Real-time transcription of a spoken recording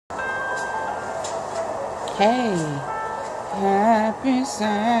Hey, happy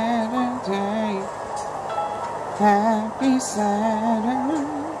Saturday. Happy Saturday.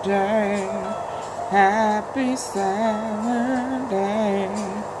 Happy Saturday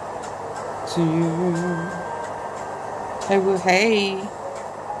to you. Hey, well, hey.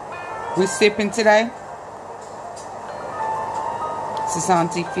 We sipping today? This is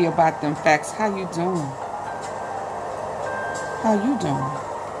AUNTEAFEE about them facts. How you doing? How you doing?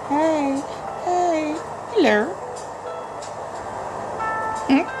 Hey, hey, hello.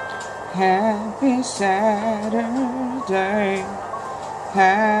 Happy Saturday.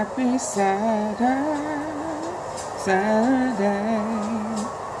 Happy Saturday.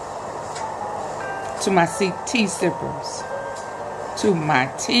 To my tea sippers. To my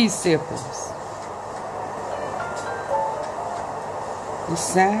tea sippers. It's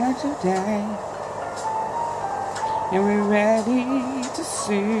Saturday. And we're ready to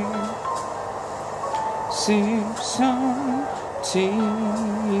sip some tea.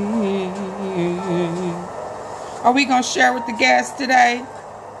 Are we going to share with the guests today?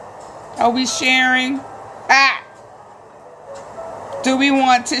 Are we sharing? Do we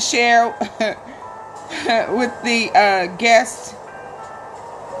want to share with the guests?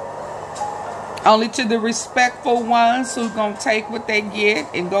 Only to the respectful ones who's going to take what they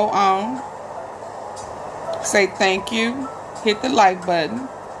get and go on. Say thank you. Hit the like button.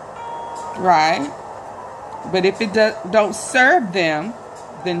 Right? But if it don't serve them,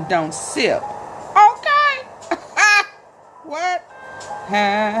 then don't sip. Okay. What?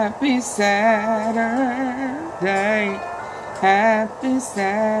 Happy Saturday. Happy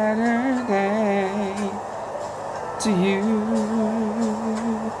Saturday to you.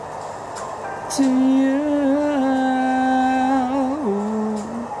 To you.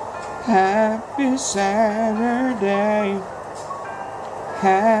 Happy Saturday.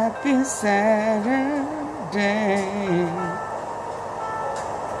 Happy Saturday.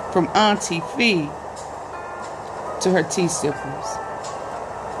 From AUNTEAFEE to her tea sippers.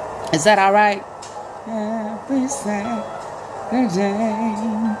 Is that all right? Happy Saturday.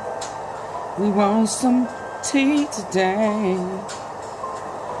 We want some tea today.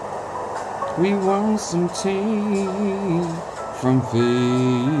 We want some tea from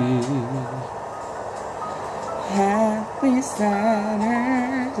Fee. Happy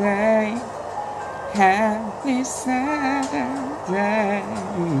Saturday. Happy Saturday.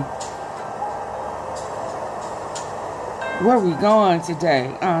 Where we going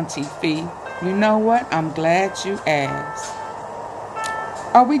today, AUNTEAFEE? You know what? I'm glad you asked.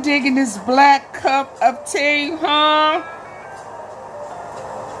 Are we digging this black cup of tea, huh?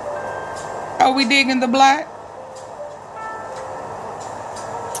 Are we digging the black?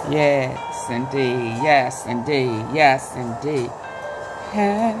 Yes, indeed. Yes, indeed. Yes, indeed.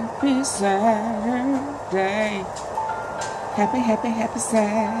 Happy Saturday. Happy, happy, happy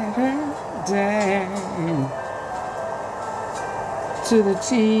Saturday. To the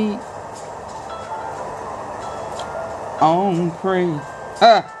tea on pre.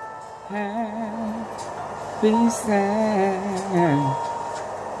 Happy Saturday.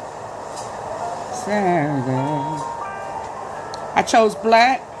 I chose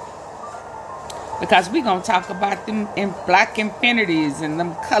black because we're going to talk about them in black infinities and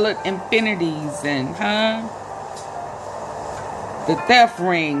them colored infinities and, the theft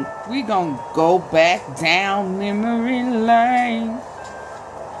ring. We're going to go back down memory lane.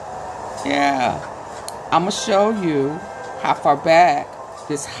 Yeah. I'm going to show you how far back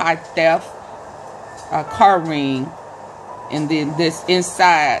this high theft car ring and then this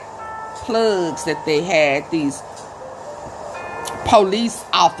inside plugs that they had, these police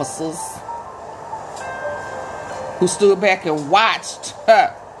officers who stood back and watched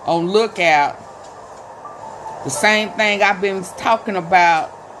on lookout. The same thing I've been talking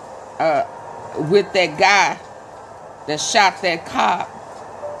about with that guy that shot that cop.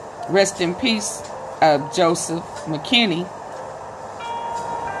 Rest in peace, Joseph McKinney.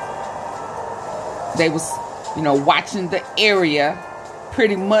 They was, watching the area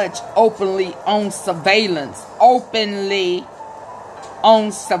pretty much openly on surveillance. Openly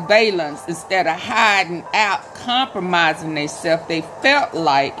on surveillance instead of hiding out, compromising themselves. They felt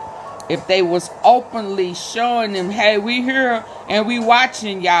like if they was openly showing them, hey, we here and we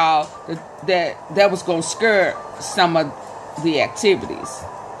watching y'all, that was going to scare some of the activities.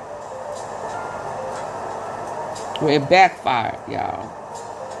 Well, it backfired, y'all.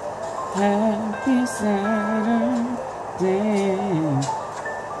 Happy Saturday.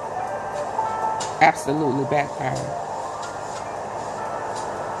 Absolutely backfired.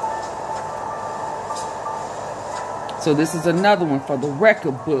 So this is another one for the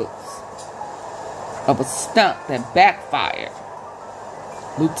record books. of a stunt that backfired.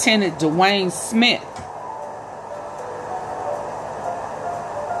 Lieutenant Dwayne Smith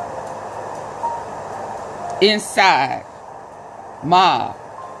inside mob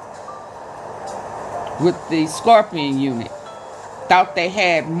with the Scorpion unit thought they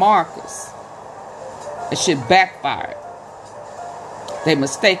had markers. It shit backfired. They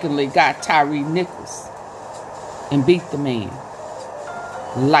mistakenly got Tyree Nichols and beat the man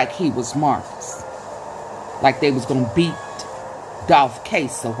like he was Marcus. Like they was gonna beat Dolph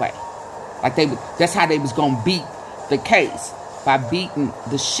case away. Like that's how they was gonna beat the case, by beating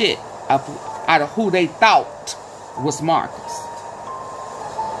the shit out of who they thought was Marcus.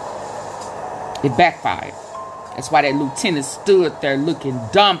 It backfired. That's why that lieutenant stood there looking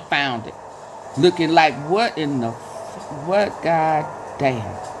dumbfounded, looking like, what in the what? God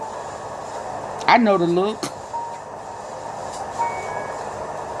damn. I know the look.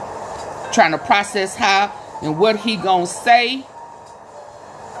 Trying to process how and what he gonna say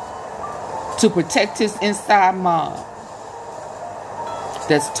to protect his inside mob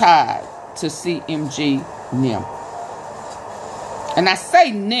that's tied to CMG NIM. And I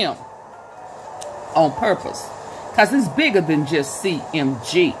say NIM on purpose because it's bigger than just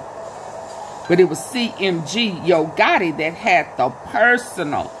CMG. But it was CMG YOGOTTI that had the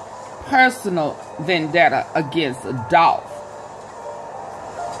personal vendetta against Dolph.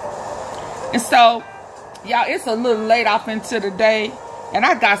 And so, y'all, it's a little late off into the day, and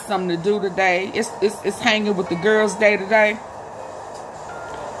I got something to do today. It's hanging with the girls' day today.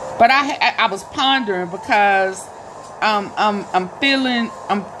 But I was pondering because I'm feeling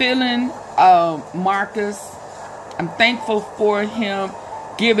Marcus. I'm thankful for him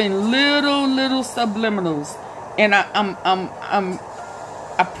giving little subliminals, and I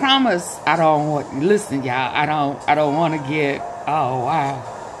promise I don't want, listen, y'all, I don't want to get, oh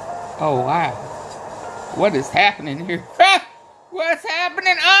wow, what is happening here? What's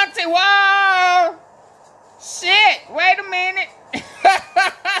happening, Auntie? Wow, shit, wait a minute.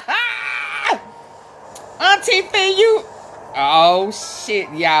 Auntie Fee, you, oh shit,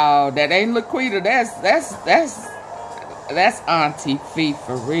 y'all, that ain't Laquita, that's Auntie Fee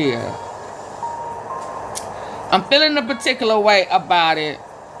for real. I'm feeling a particular way about it.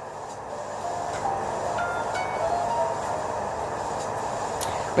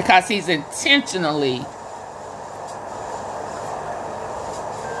 Because he's intentionally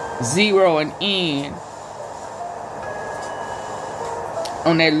zeroing in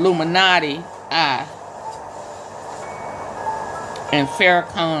on that Illuminati eye. And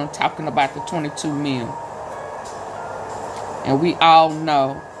Farrakhan talking about the 22 mil. And we all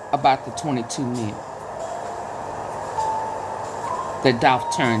know about the 22 mil that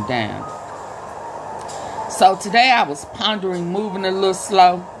Dolph turned down. So today I was pondering, moving a little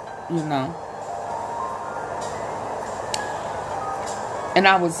slow, you know. And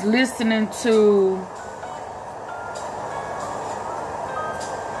I was listening to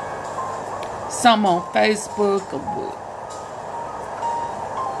some on Facebook,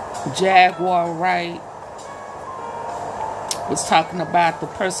 Jaguar Wright was talking about the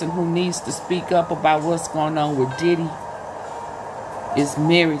person who needs to speak up about what's going on with Diddy is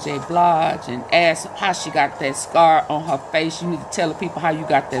Mary J. Blige, and asked how she got that scar on her face. You need to tell the people how you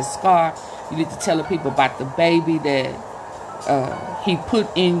got that scar. You need to tell the people about the baby that he put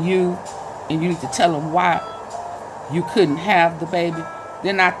in you, and you need to tell them why you couldn't have the baby.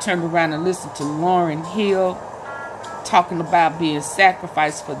 Then I turned around and listened to Lauryn Hill talking about being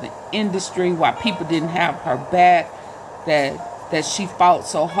sacrificed for the industry, why people didn't have her back, that she fought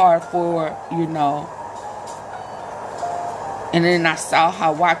so hard for, you know. And then I saw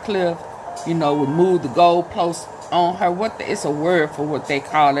how Wycliffe, you know, would move the goalposts on her. It's a word for what they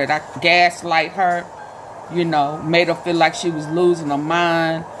call it. I gaslight her, you know, made her feel like she was losing her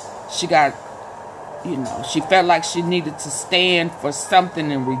mind. She got, you know, she felt like she needed to stand for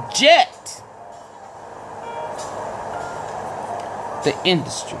something and reject the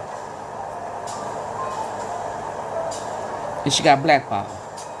industry. And she got blackballed.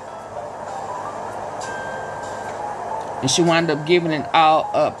 And she wound up giving it all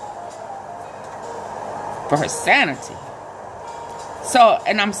up for her sanity. So,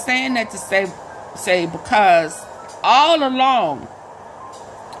 and I'm saying that to say because all along,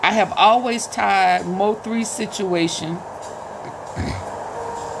 I have always tied Mo3's situation.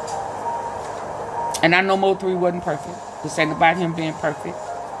 And I know Mo3 wasn't perfect. This ain't about him being perfect.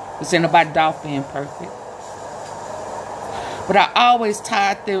 This ain't about Dolph being perfect. But I always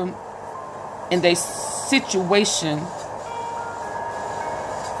tied them in their situation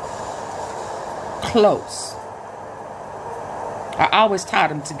close. I always tied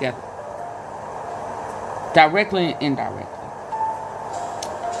them together. directly and indirectly.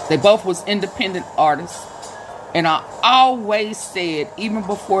 They both was independent artists. And I always said, even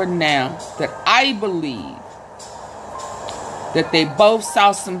before now, that I believe that they both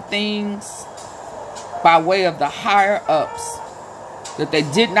saw some things by way of the higher ups that they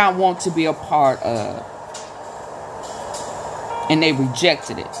did not want to be a part of. And they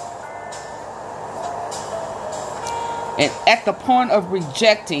rejected it. And at the point of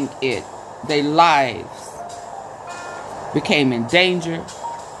rejecting it, their lives became in danger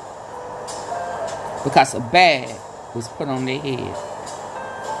because a bag was put on their head.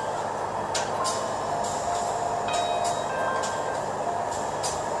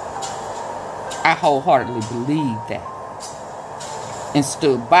 I wholeheartedly believe that and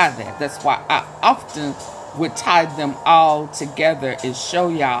stood by that. That's why I often would tie them all together and show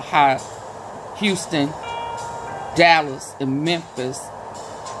y'all how Houston, Dallas, and Memphis,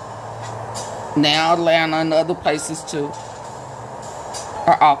 now Atlanta and other places too,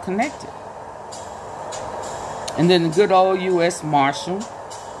 are all connected. And then the good old U.S. Marshal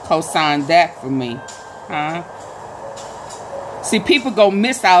co-signed that for me. Huh? See, people go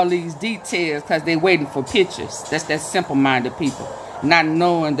miss all these details because they're waiting for pictures. That's that simple-minded people. Not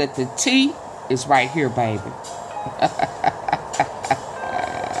knowing that the T is right here, baby.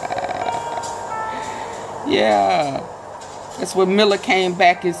 Yeah. That's when Miller came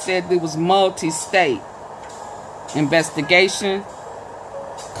back and said it was multi-state. Investigation,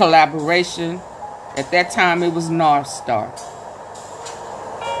 collaboration. At that time, it was North Star.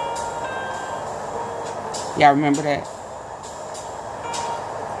 Y'all remember that?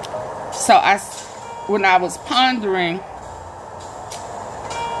 So when I was pondering,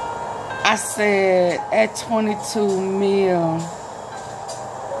 I said, at 22 mil,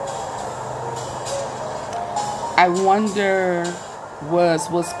 I wonder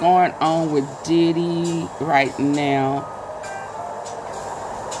what's going on with Diddy right now.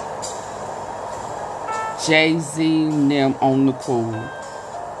 Jay-Z and them on the pool.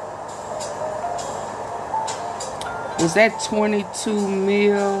 Was that 22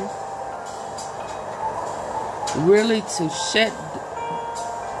 mil really to shut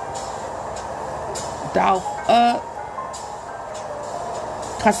Dolph up?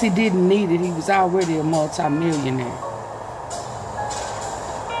 Because he didn't need it. He was already a multi-millionaire.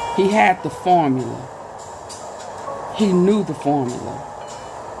 He had the formula. He knew the formula.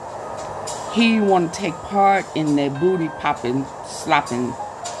 He wanted to take part in that booty popping, slopping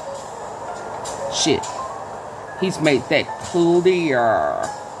shit. He's made that clear.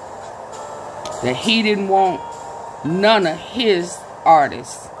 That he didn't want none of his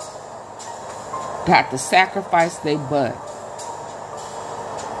artists to have to sacrifice their butt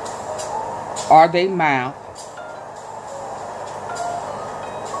or their mouth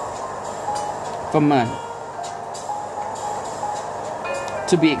for money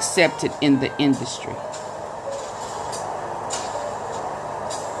to be accepted in the industry.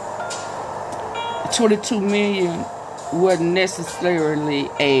 22 million wasn't necessarily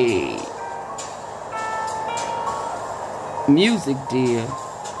a music deal.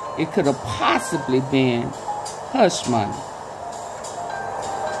 It could have possibly been hush money.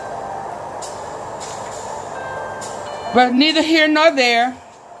 But neither here nor there,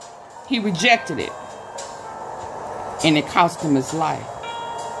 he rejected it. And it cost him his life.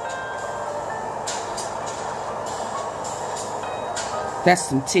 That's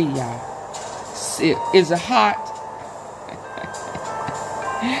some tea, y'all. Is it hot?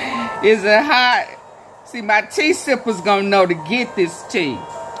 Is it hot? See, my tea sipper's gonna know to get this tea.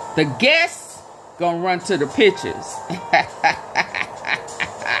 The guests gonna run to the pictures.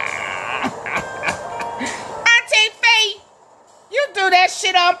 AUNTEAFEE, you do that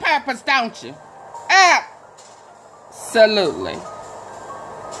shit on purpose, don't you? Absolutely.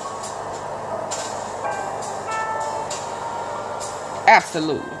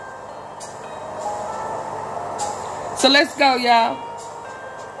 Absolutely. So let's go, y'all.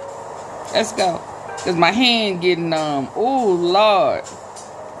 Let's go. Because my hand getting numb. Oh, Lord.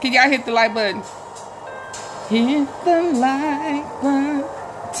 Can y'all hit the like button? Hit the like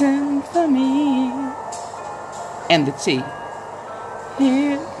button for me. And the T.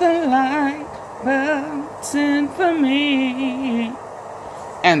 Hit the like button for me.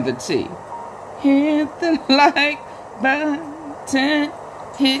 And the T. Hit the like button.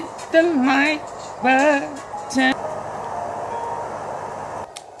 Hit the like button.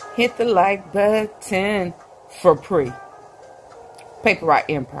 Hit the like button for Paper Route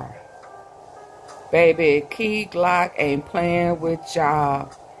Empire. Baby, KEYGLOCK ain't playing with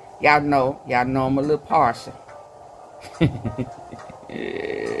y'all. Y'all know I'm a little partial.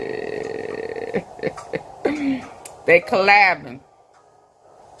 They collabing.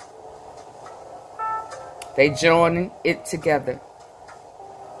 They joining it together.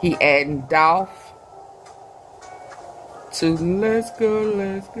 He adding Dolph to let's go,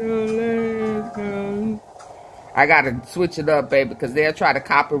 let's go, let's go. I gotta switch it up, baby, because they'll try to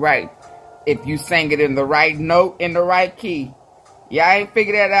copyright if you sing it in the right note, in the right key. Y'all ain't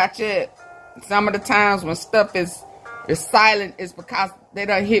figured that out yet. Some of the times when stuff is silent, it's because they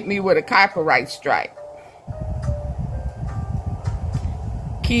done hit me with a copyright strike.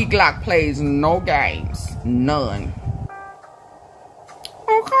 KEYGLOK plays no games. None.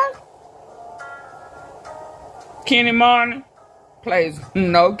 Okay. KENNYMUNEY plays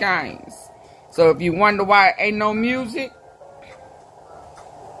no games. So if you wonder why ain't no music,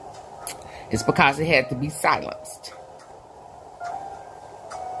 it's because it had to be silenced.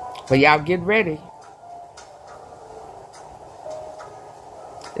 But y'all get ready.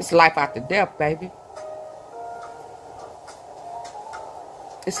 It's life after death, baby.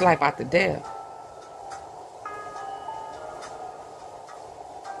 It's life after death.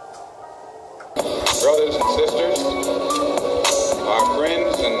 Brothers and sisters, our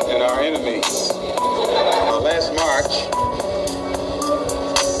friends and our enemies. Last March,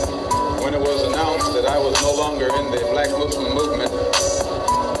 when it was announced that I was no longer in the Black Muslim movement,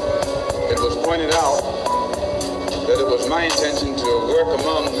 it was pointed out that it was my intention to work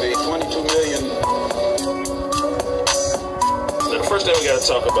among the 22 million. Now, the first thing we got to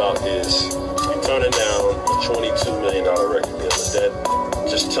talk about is you turning down a $22 million record deal. Dad,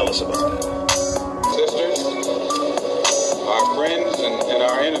 just tell us about that. Sisters, our friends and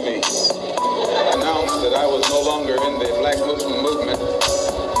our enemies announced that I was no longer in the Black Muslim movement.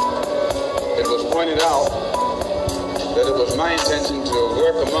 It was pointed out that it was my intention to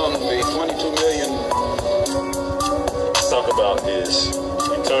work among the 22 million. Talk about is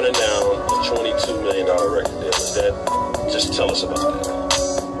you turning down a $22 million record deal. Dad, just tell us about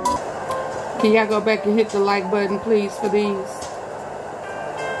that. Can y'all go back and hit the like button, please, for these?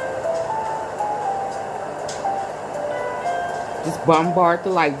 Just bombard the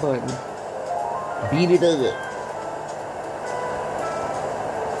like button. Beat it up.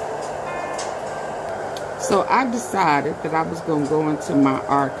 So I decided that I was going to go into my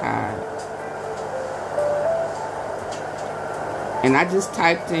archive. And I just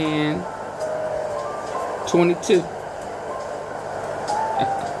typed in 22.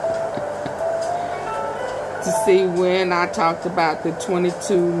 To see when I talked about the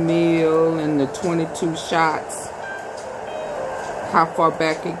 22 mil and the 22 shots. How far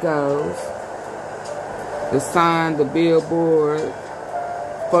back it goes. The sign, the billboard,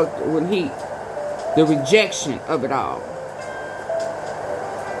 fucked with heat. The rejection of it all.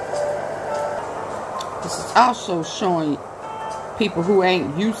 This is also showing people who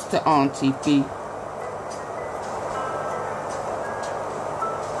ain't used to AUNTEAFEE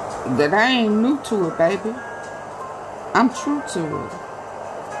that I ain't new to it, baby. I'm true to it.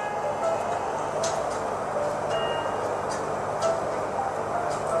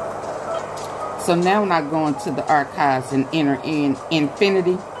 So now when I go into the archives and enter in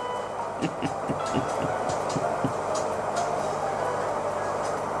infinity,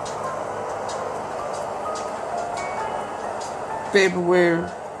 February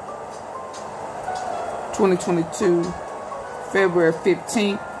 2022, February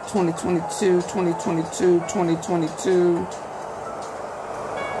 15th, 2022, 2022, 2022.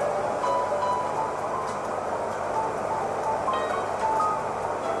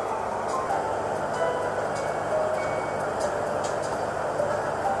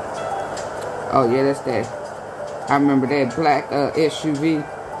 Oh yeah, that's that. I remember that black SUV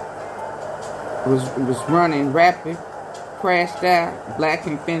was running rapid, crashed out, black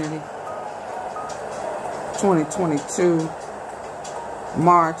Infinity. 2022,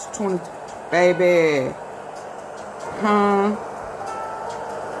 March 20, baby, huh?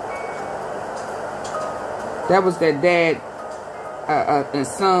 That was that dad and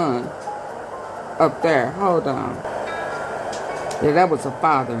son up there. Hold on. Yeah, that was a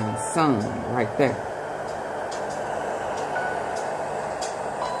father and son right there.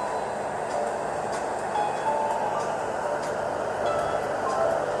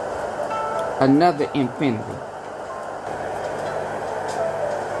 Another Infinity.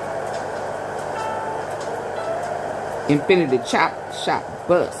 Infinity chop shop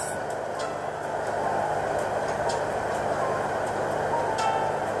bus.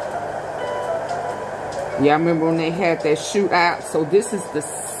 Yeah, I remember when they had that shootout. So this is the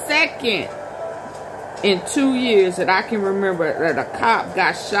second in 2 years that I can remember that a cop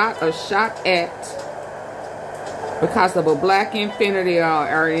got shot or shot at because of a black Infinity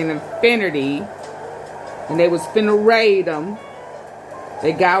or an Infinity and they was finna raid them.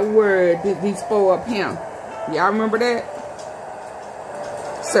 They got word that these 4 up him. Y'all remember that?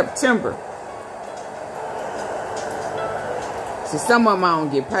 September. See, some of them I don't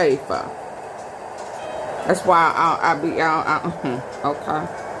get paid for. That's why I be out. Okay.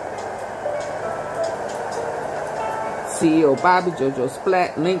 CEO Bobby JoJo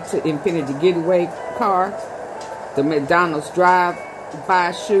Splat linked to Infinity Getaway car. The McDonald's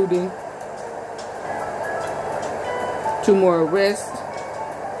drive-by shooting. 2 more arrests.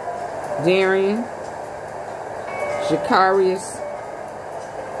 Darian, Shakarius,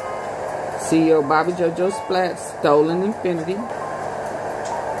 CEO Bobby JoJo Splat, stolen Infinity.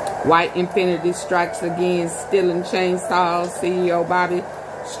 White Infinity strikes again, stealing chainsaws. CEO Bobby,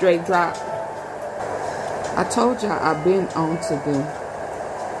 straight drop. I told y'all I've been on to them.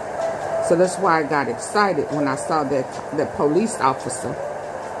 So that's why I got excited when I saw that police officer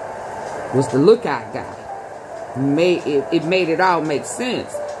was the lookout guy. It made it all make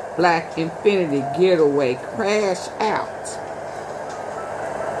sense. Black Infinity Getaway crash out.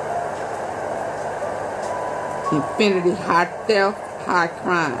 Infinity high theft, high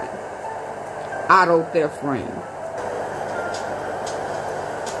crime. Auto theft ring.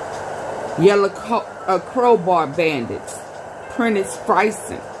 Yellow crowbar bandits. Prentice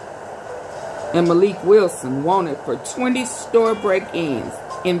Bryson and Malik Wilson wanted for 20 store break-ins.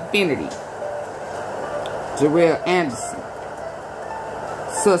 Infinity. Jarrell Anderson.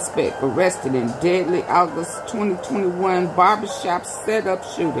 Suspect arrested in deadly August 2021 barbershop setup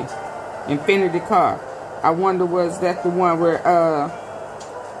shooting. Infinity car. I wonder, was that the one where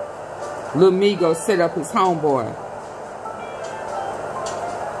LILMIGO set up his homeboy?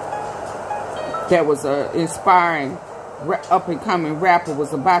 That was inspiring up-and-coming rapper,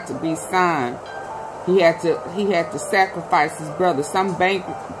 was about to be signed. He had to sacrifice his brother.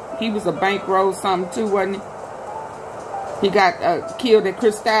 He was a bankroll something too, wasn't he? He got killed at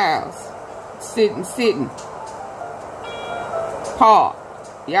Chris Styles. Sitting. Paul.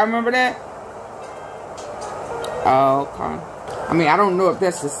 Y'all remember that? Oh, okay. I mean, I don't know if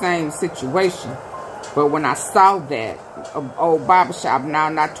that's the same situation. But when I saw that, old barbershop, now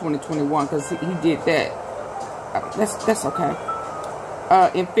not 2021, because he did that. That's okay.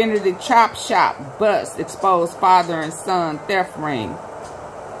 Infinity Chop Shop bust, exposed father and son theft ring.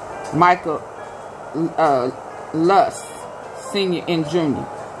 Michael Lust, Senior and Junior,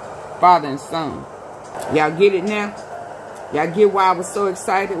 father and son. Y'all get it now? Y'all get why I was so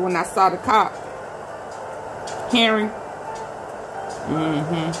excited when I saw the cop hearing?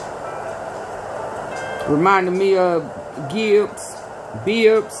 Reminded me of Gibbs.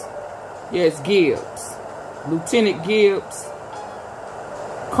 Yes, Gibbs. Lieutenant Gibbs.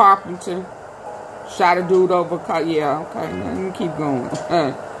 Carpenter. Shot a dude over. Yeah, okay. Let me keep going.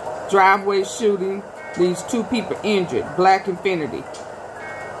 Driveway shooting. Leaves 2 people injured. Black Infinity.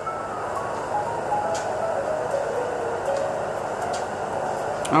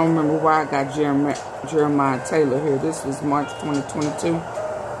 I don't remember why I got Jeremiah Taylor here. This was March 2022.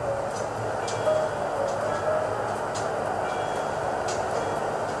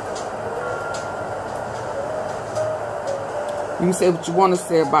 You can say what you want to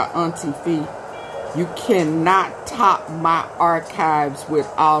say about AUNTEAFEE. You cannot top my archives with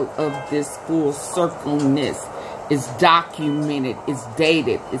all of this full circleness. It's documented. It's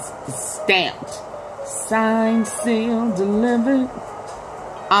dated. It's stamped. Signed, sealed, delivered.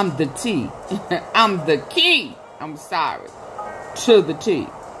 I'm the T. I'm the key. I'm sorry. To the T.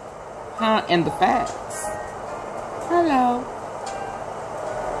 Huh? And the facts. Hello.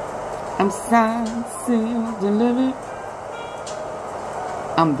 I'm signed, sealed, delivered.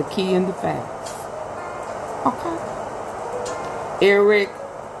 I'm the key and the facts. Okay. Eric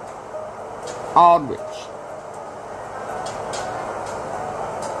Aldrich.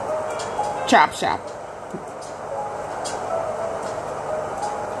 Chop Shop.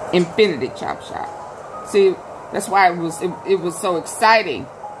 Infinity Chop Shop. See, that's why it was so exciting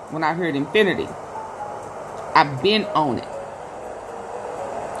when I heard Infinity. I've been on it.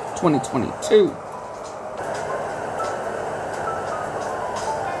 2022.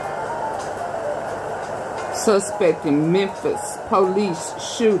 Suspect in Memphis police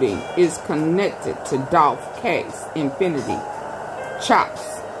shooting is connected to Dolph case. Infinity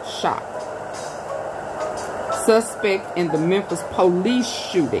Chops Shop. Suspect in the Memphis police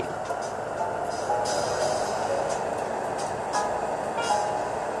shooting.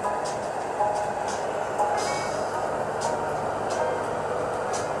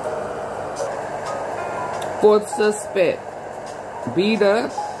 Fourth suspect beat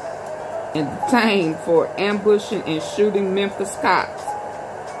up and detained for ambushing and shooting Memphis cops.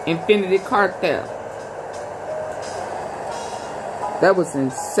 Infinity car theft. That was in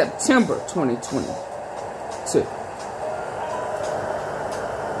September 2022.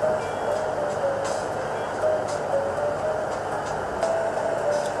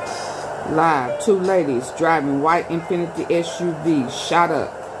 Live, 2 ladies driving white Infiniti SUV shot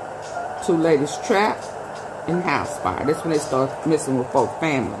up. 2 ladies trapped in house fire. That's when they start messing with folk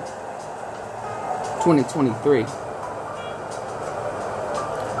family. 2023.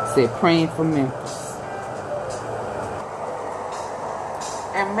 Said praying for Memphis.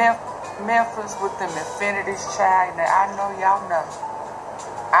 And Memphis with them Infinities, child. Now I know y'all know.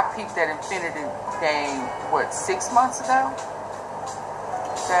 I peeped that Infinity game, what, 6 months ago?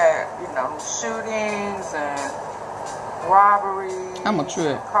 That, you know, shootings and robberies. I'm a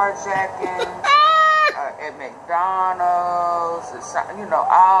trip. Carjacking at McDonald's, you know,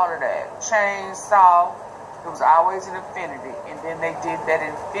 all of that. Chainsaw. It was always an Infinity. And then they did that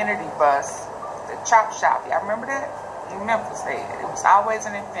Infinity bus, the chop shop. Y'all remember that? In Memphis, it was always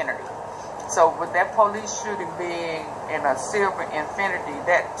an Infinity. So with that police shooting being in a silver Infinity,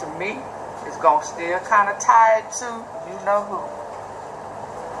 that to me is going to still kind of tie it to you know who.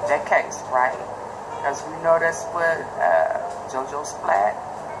 That case, right? Because we know that's what JoJo Splat,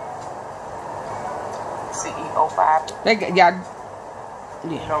 CEO5. They got y'all.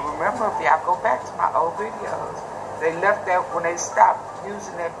 You know, remember, if y'all go back to my old videos, they left that when they stopped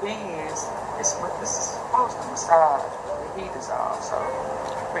using that Benz. This is supposed to massage, but the heat is on. So,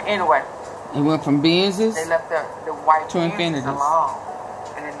 but anyway, it went from Benzes. They left the white to Infinities alone,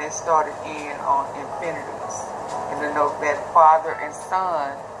 and then they started in on Infinities, and then that father and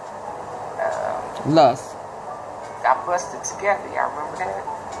son. Lust. Got busted together. Y'all remember that?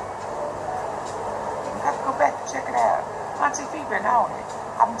 You have to go back and check it out. AUNTEAFEE been on it.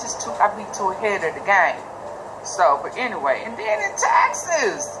 I be too ahead of the game. So, but anyway, and then in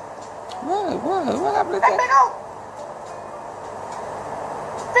Texas. What happened to that? They go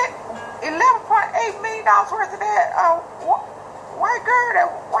 $11.8 million worth of that white girl, that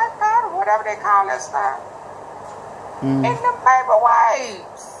white powder, whatever they call that stuff. In them paper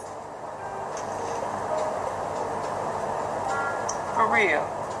wipes. For real.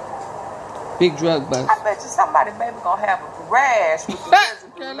 Big drug bust. I bet you somebody maybe gonna have a garage with the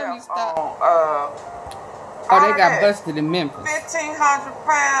Girl, let me stop. They got busted in Memphis. 1,500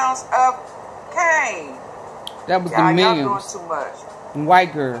 pounds of cane. That was the MIMS. Y'all doing too much.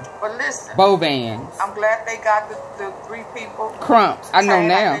 White girl. But listen. Bovans. I'm glad they got the 3 people. Crumps. I know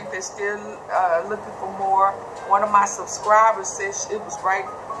now. I think they're still looking for more. One of my subscribers said it was right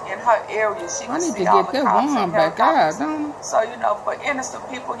in her area. She I need to all get the that cops one back out, don't I? So, you know, for innocent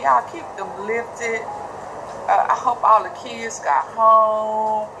people, y'all keep them lifted. I hope all the kids got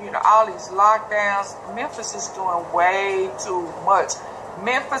home. You know, all these lockdowns. Memphis is doing way too much.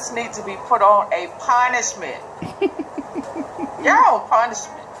 Memphis needs to be put on a punishment. Y'all on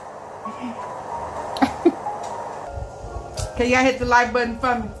punishment. Can y'all hit the like button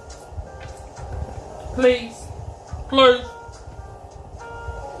for me? Please. Please.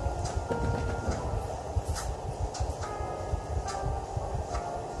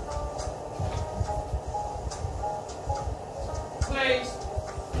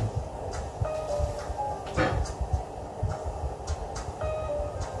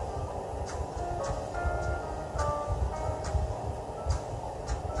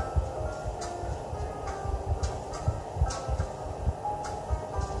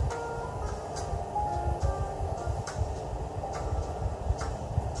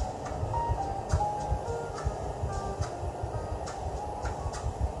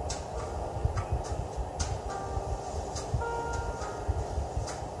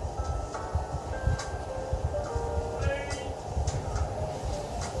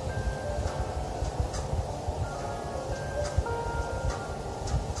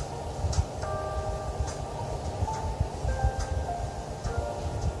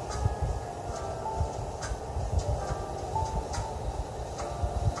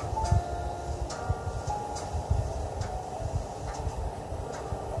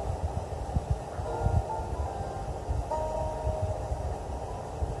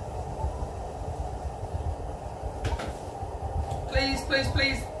 Please.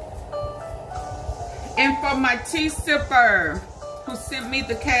 Please. And for my tea sipper who sent me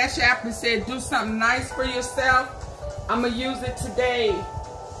the Cash App and said do something nice for yourself, I'm going to use it today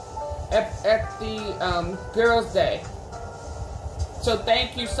at the Girls' Day. So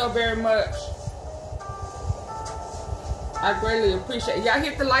thank you so very much. I greatly appreciate it. Y'all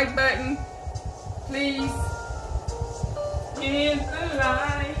hit the like button, please. Hit the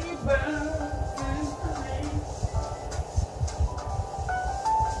like button.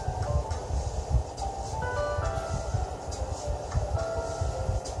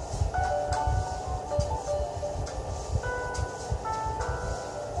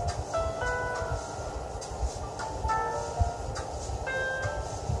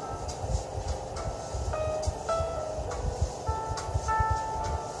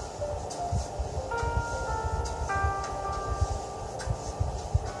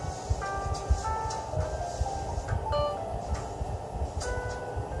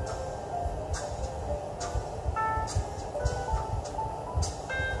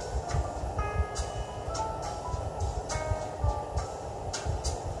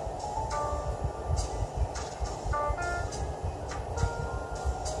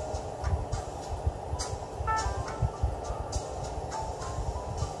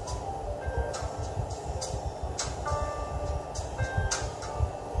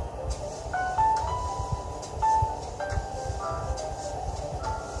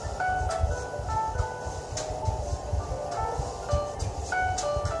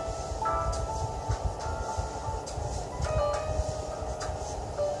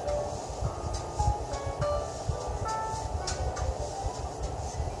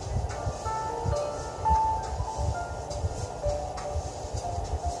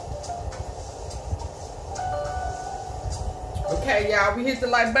 Okay, y'all, we hit the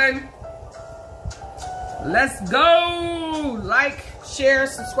like button. Let's go. Like, share,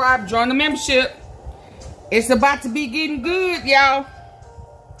 subscribe, join the membership. It's about to be getting good, y'all.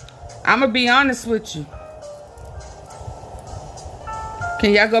 I'm going to be honest with you.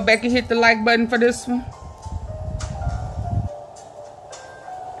 Can y'all go back and hit the like button for this one?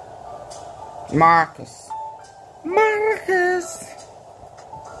 Marcus.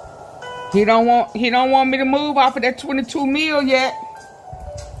 He don't want me to move off of that 22 mil yet.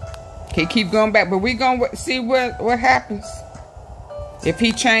 He keep going back, but we gonna see what happens if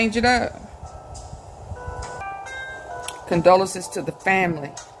he change it up. Condolences to the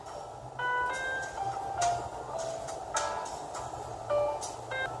family.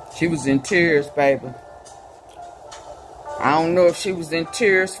 She was in tears, baby. I don't know if she was in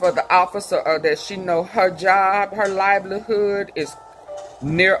tears for the officer or that she know her job, her livelihood is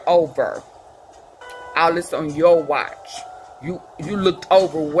near over. All this on your watch. You looked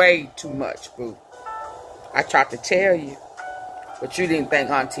over way too much, boo. I tried to tell you, but you didn't think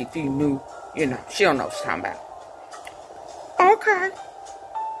AUNTEAFEE knew. You know, she don't know what she's talking about. Okay.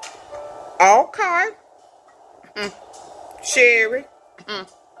 Okay. Sherry.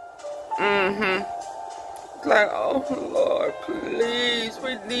 Like, oh Lord, please,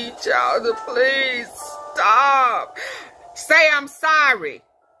 we need y'all to please stop. Say I'm sorry.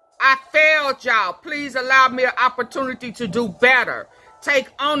 I failed y'all. Please allow me an opportunity to do better. Take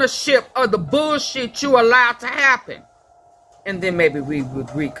ownership of the bullshit you allowed to happen. And then maybe we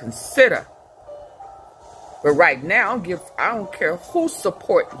would reconsider. But right now, I don't care who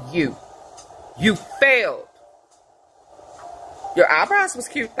support you. You failed. Your eyebrows was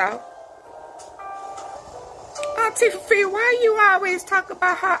cute though. AUNTEAFEE, why you always talk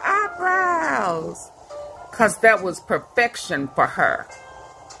about her eyebrows? Because that was perfection for her.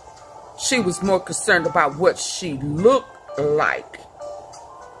 She was more concerned about what she looked like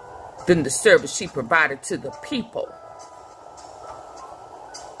than the service she provided to the people.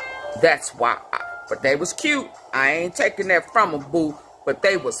 That's why. But they was cute. I ain't taking that from them, boo. But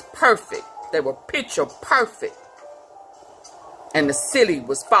they was perfect. They were picture perfect. And the silly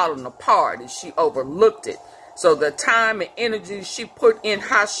was falling apart and she overlooked it. So the time and energy she put in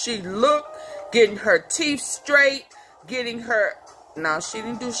how she looked, getting her teeth straight, getting her... Now, she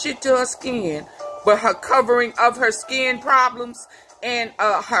didn't do shit to her skin, but her covering of her skin problems and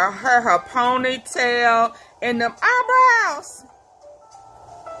her ponytail and them eyebrows.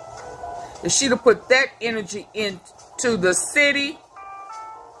 If she'd have put that energy into the city,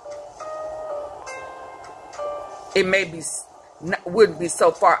 it wouldn't be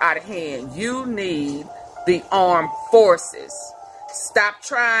so far out of hand. You need the armed forces. Stop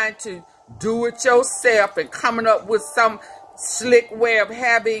trying to do it yourself and coming up with some slick way of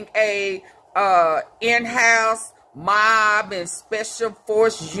having a in-house mob and special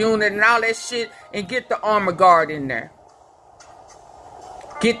force unit and all that shit, and get the armor guard in there.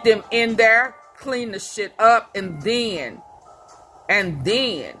 Get them in there, clean the shit up, and then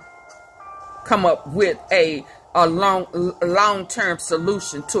come up with a long-term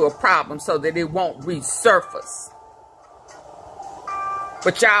solution to a problem so that it won't resurface.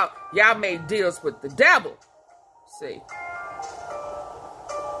 But y'all made deals with the devil. See?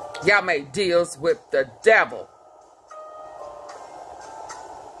 Y'all made deals with the devil.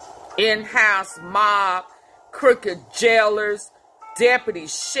 In-house mob, crooked jailers, deputy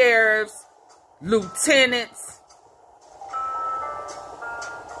sheriffs, lieutenants.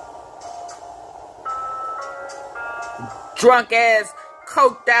 Drunk-ass,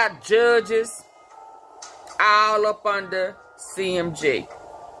 coked-out judges. All up under CMG.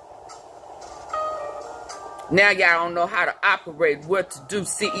 Now y'all don't know how to operate, what to do.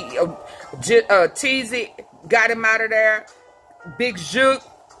 CEO TZ got him out of there. BIGJOOK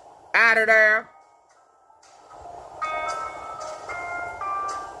out of there.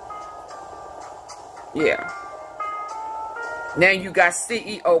 Yeah. Now you got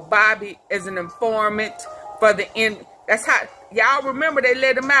CEO Bobby as an informant for the end. That's how y'all remember they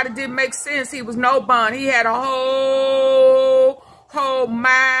let him out. It didn't make sense. He was no bond. He had a whole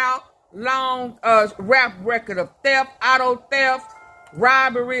mile long rap record of theft, auto theft,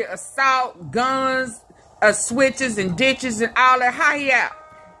 robbery, assault, guns, switches and ditches and all that. How he out?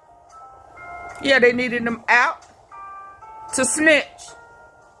 Yeah, they needed him out to snitch,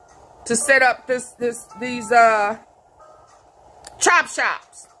 to set up these chop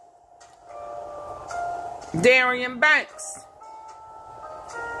shops. Darian Banks.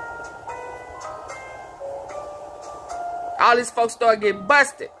 All these folks started getting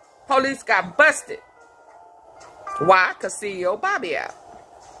busted. Police got busted. Why? Because CEO Bobby out.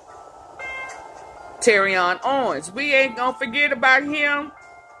 Terrion Owens. We ain't gonna forget about him.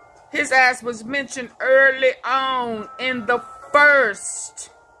 His ass was mentioned early on in the first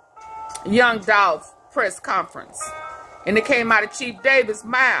Young Dolph press conference. And it came out of Chief Davis'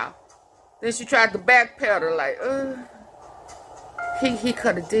 mouth. Then she tried to backpedal like, he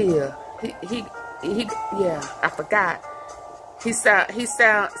cut a deal. Yeah, I forgot. He signed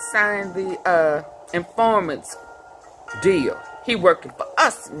the informants deal. He working for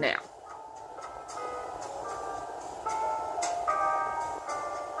us now.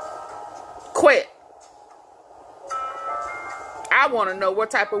 QUETTE. I want to know what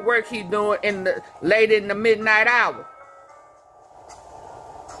type of work he doing late in the midnight hour,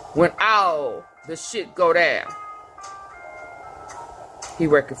 when all the shit go down. He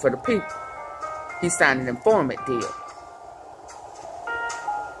working for the people. He signed an informant deal.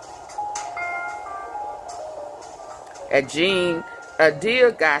 A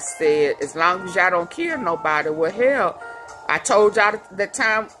deal guy said, as long as y'all don't kill nobody, well, hell, I told y'all the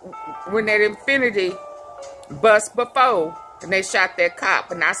time when that Infinity bus before, and they shot that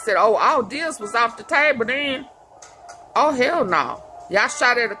cop, and I said, oh, all deals was off the table then. Oh, hell no. Y'all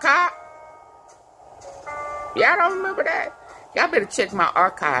shot at a cop? Y'all don't remember that? Y'all better check my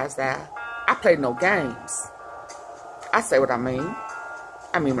archives out. I play no games. I say what I mean.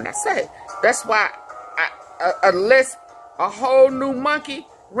 I mean when I say. That's why, unless a whole new monkey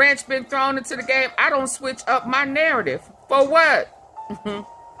wrench been thrown into the game, I don't switch up my narrative. For what?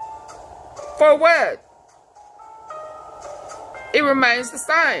 For what? It remains the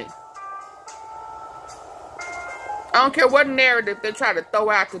same. I don't care what narrative they try to throw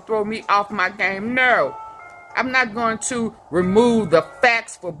out to throw me off my game. No. I'm not going to remove the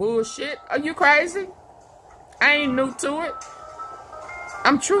facts for bullshit. Are you crazy? I ain't new to it.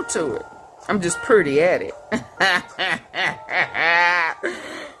 I'm true to it. I'm just pretty at it.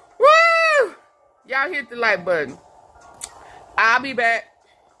 Woo! Y'all hit the like button. I'll be back.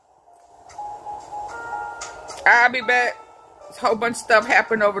 I'll be back. A whole bunch of stuff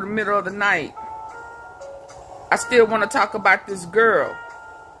happened over the middle of the night. I still want to talk about this girl,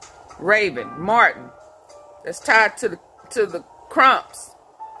 Raven Martin, that's tied to the Crumps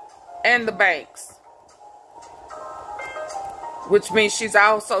and the banks, which means she's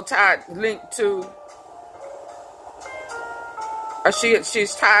also linked to, or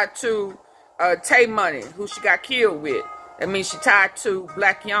she's tied to TAYMUNEY, who she got killed with. That means she tied to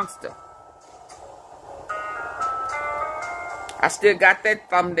BLACYOUNGSTA. I still got that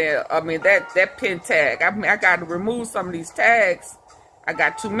thumbnail. I mean, that pin tag. I got to remove some of these tags. I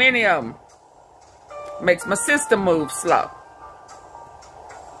got too many of them. Makes my system move slow.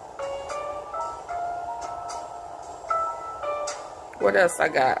 What else I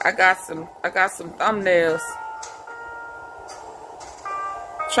got? I got some thumbnails.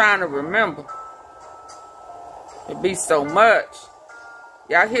 Trying to remember. It be so much.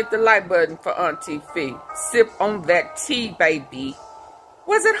 Y'all hit the like button for Auntie Fee. Sip on that tea, baby.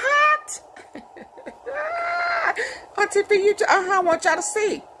 Was it hot? Auntie Fee, I want y'all to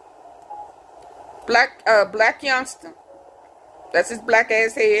see. BLACYOUNGSTA. That's his black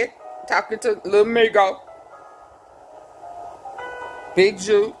ass head. Talking to LILMIGO.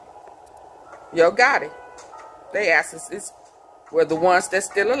 BIGJOOK. YOGOTTI. They asses were the ones that's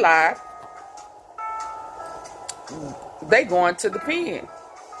still alive. They going to the pen.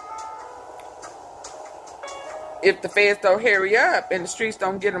 If the feds don't hurry up and the streets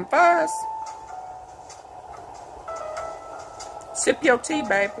don't get them fast. Sip your tea,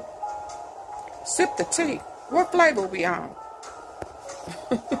 baby. Sip the tea. What flavor we on?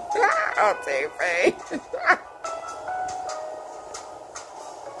 AUNTEAFEE.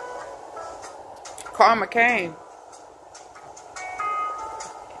 Karma came.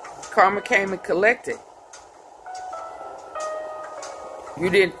 Karma came and collected. You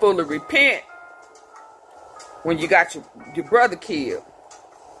didn't fully repent when you got your brother killed.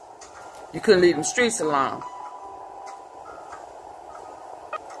 You couldn't leave them streets alone.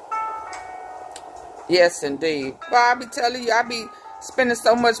 Yes, indeed. Well, I be telling you, I be spending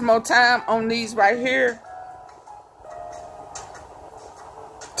so much more time on these right here.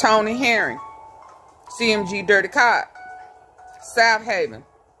 Tony Herring, CMG Dirty Cop, South Haven.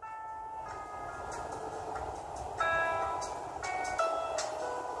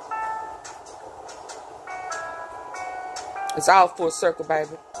 It's all full circle, baby.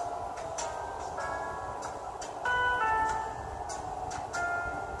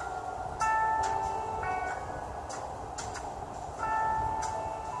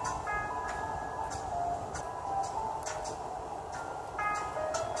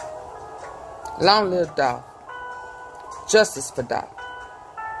 Long live Dolph. Justice for Dolph.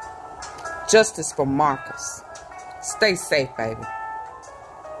 Justice for Marcus. Stay safe, baby.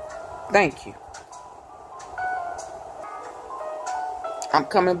 Thank you. I'm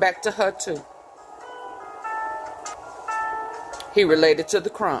coming back to her too. He related to the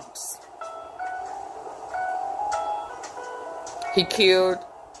Crumps. He killed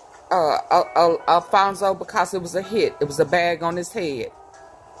Alfonso because it was a hit. It was a bag on his head.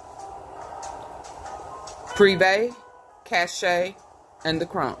 Privé, Cache, and the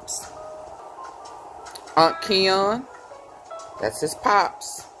Crumps. Aunt KEWON, that's his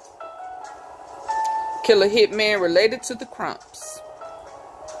pops. Killer Hitman related to the Crumps.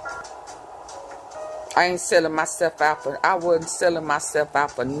 I ain't selling myself out for, I wasn't selling myself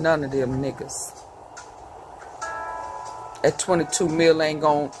out for none of them niggas. That 22 mil ain't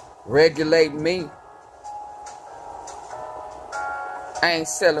gonna regulate me. I ain't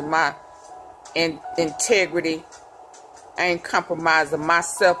selling my integrity. I ain't compromising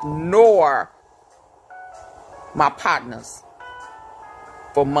myself nor my partners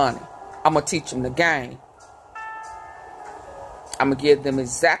for money. I'm gonna teach them the game. I'm gonna give them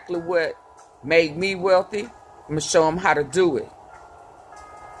exactly what made me wealthy. I'm gonna show them how to do it.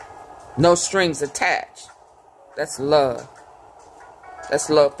 No strings attached. That's love. That's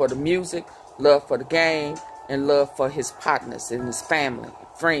love for the music, love for the game, and love for his partners and his family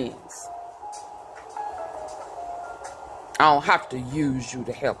and friends. I don't have to use you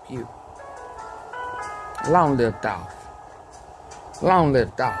to help you. Long live Dolph. Long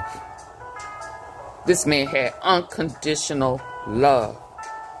live Dolph. This man had unconditional love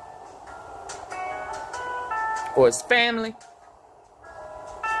for his family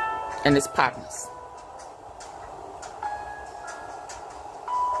and his partners.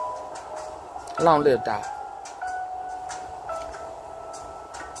 Long live Dolph.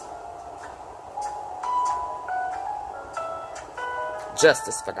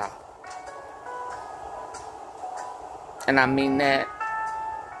 Justice for Dolph. And I mean that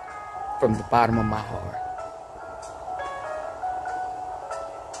from the bottom of my heart.